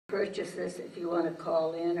purchase this if you want to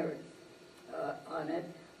call in or on it.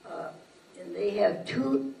 And they have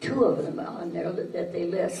two of them on there that they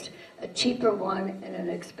list, a cheaper one and an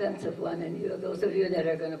expensive one. And those of you that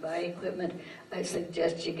are going to buy equipment, I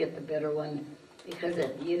suggest you get the better one, because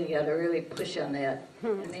you got to really push on that,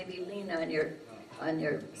 and maybe lean on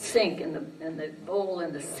your sink and the bowl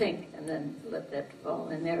in the sink, and then let that fall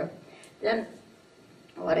in there. Then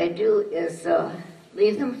what I do is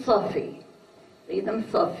leave them fluffy, and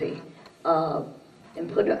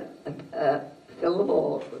put fill a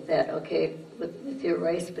bowl with that, okay, with your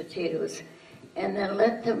rice potatoes, and then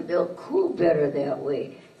they'll cool better that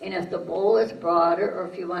way. And if the bowl is broader, or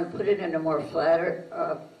if you want to put it in a more flatter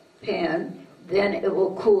pan, then it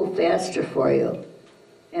will cool faster for you.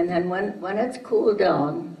 And then when it's cooled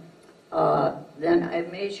down, then I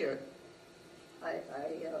measure,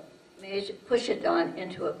 push it down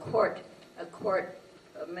into a quart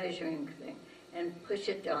measuring thing, and push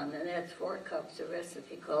it down, and that's 4 cups. The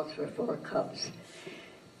recipe calls for 4 cups.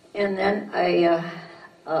 And then I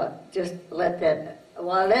just let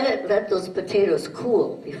those potatoes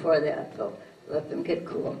cool before that, though. Let them get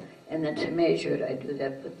cool. And then to measure it, I do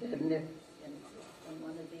that, put that in there, in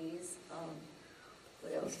one of these.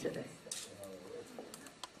 What else did I?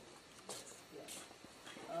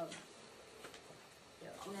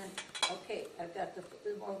 And then, okay, I've got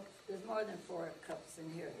there's more than 4 cups in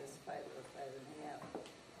here. There's 5 or 5.5.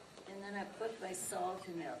 And then I put my salt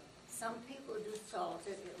in there. Some people do salt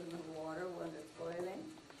it in the water when it's boiling,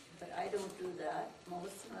 but I don't do that.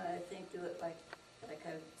 Most of them, I think, do it like I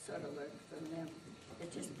sort of learned from them. They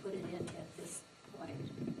just put it in at this point.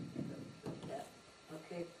 Like that.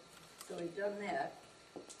 Okay, so we've done that.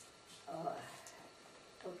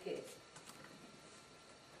 Okay.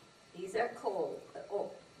 These are cold. Oh,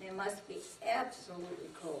 they must be absolutely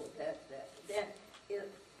cold. Then, if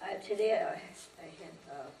today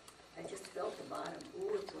I just felt the bottom.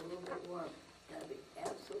 Ooh, it's a little bit warm. That'll be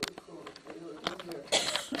absolutely cold. You'll remember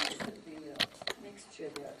the mixture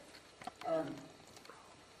there.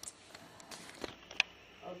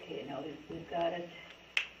 Okay, now we've got it.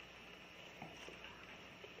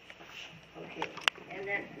 Okay, and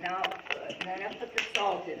then I put the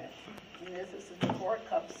salt in it. And this is a 4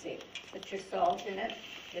 cup steak. Put your salt in it.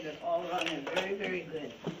 Get it all around there. Very, very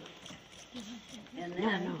good. And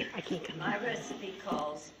then my recipe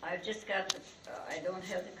calls. I've just got the. I don't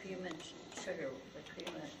have the cream and sugar, the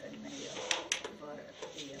cream and the butter,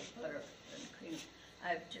 butter and cream.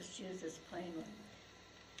 I've just used this plain one.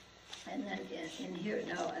 And then in here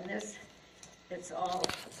now, and this, it's all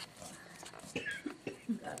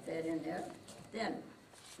got that in there. Then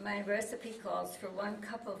my recipe calls for 1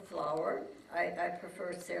 cup of flour. I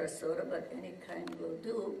prefer Sarasota, but any kind will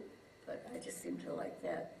do. But I just seem to like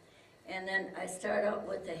that. And then I start out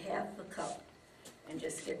with a 1/2 cup and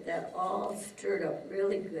just get that all stirred up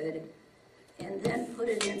really good. And then put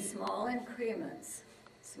it in small increments.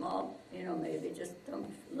 Small, maybe just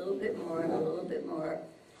dump a little bit more and a little bit more.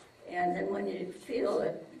 And then when you feel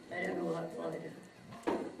it, I don't know what I do.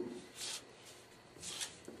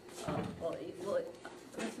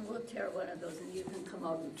 We'll tear one of those and you can come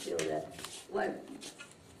out and feel that.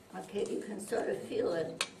 Okay, you can sort of feel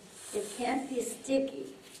it. It can't be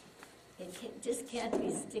sticky. Just can't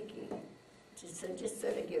be sticky. So just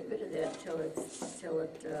sort of get rid of that till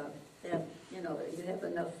you have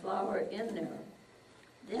enough flour in there.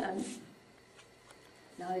 Then,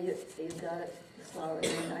 now you've got the flour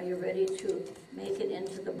in there. Now you're ready to make it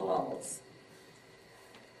into the balls.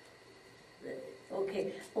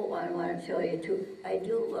 Okay. Oh, I want to tell you too. I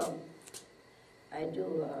do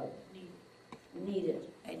knead it.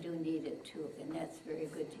 I do knead it too, and that's very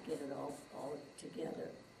good to get it all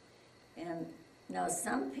together. And now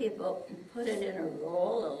some people put it in a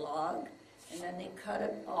roll, a log, and then they cut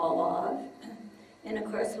it all off. And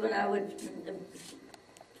of course, when I would,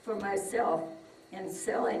 for myself, in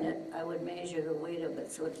selling it, I would measure the weight of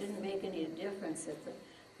it, so it didn't make any difference if the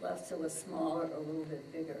lefse was smaller or a little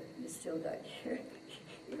bit bigger. You still got your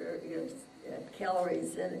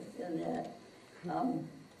calories in that.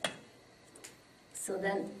 So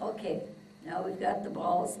then, okay, now we've got the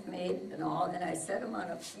balls made and all, and I set them on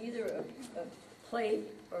either a plate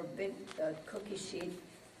or a big cookie sheet,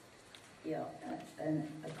 and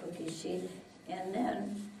a cookie sheet. And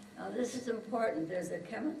then, now this is important, there's a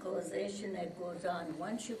chemicalization that goes on.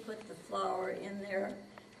 Once you put the flour in there,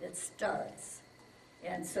 it starts.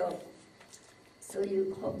 And so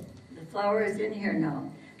the flour is in here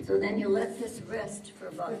now. So then you let this rest for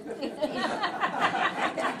about 15 minutes.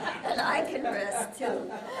 And I can rest too.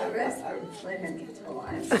 I rest for women. Oh,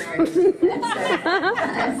 I'm sorry.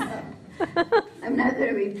 I'm not going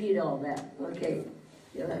to repeat all that. Okay.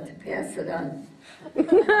 You'll have to pass it on.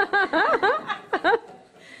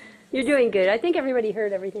 You're doing good. I think everybody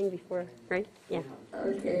heard everything before, right? Yeah.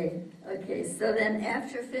 Okay, so then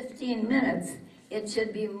after 15 minutes, it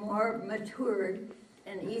should be more matured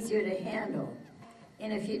and easier to handle.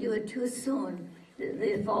 And if you do it too soon,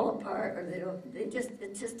 they fall apart or it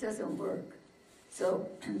just doesn't work. So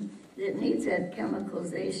it needs that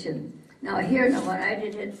chemicalization. Now when I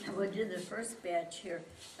did the first batch here,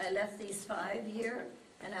 I left these 5 here,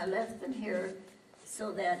 and I left them here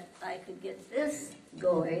so that I could get this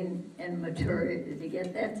going and mature to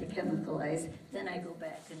get that to chemicalize. Then I go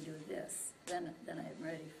back and do this. Then I'm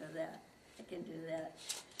ready for that. I can do that.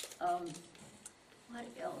 What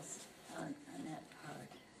else on that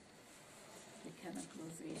part? The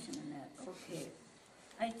chemicalization and that. Okay.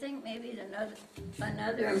 I think maybe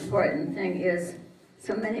another important thing is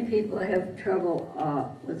so many people have trouble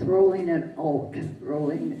with rolling it out,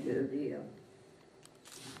 rolling it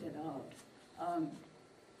out.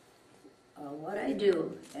 What I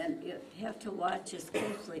do, and you have to watch this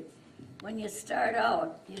closely, when you start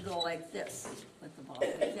out, you go like this with the ball,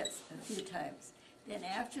 like this a few times. Then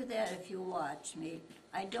after that, if you watch me,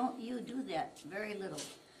 you do that very little.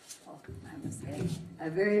 Oh, my mistake.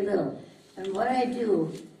 Very little. And what I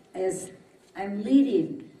do is I'm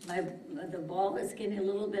leading. The ball is getting a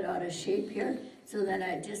little bit out of shape here, so then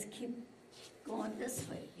I just keep going this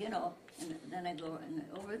way, and then I go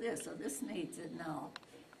over this. So this needs it now.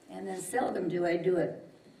 And then seldom do I do it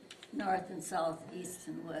north and south, east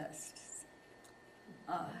and west.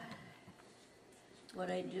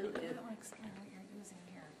 What I do is... I don't explain what you're using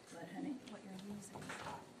here. What, honey? What you're using.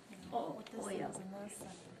 What this is and this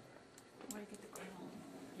and where you get the crown.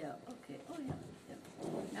 Yeah, okay. Oh, yeah.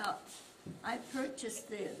 Now, I purchased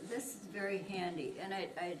this is very handy, and I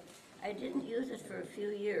didn't use it for a few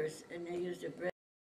years, and I used a bread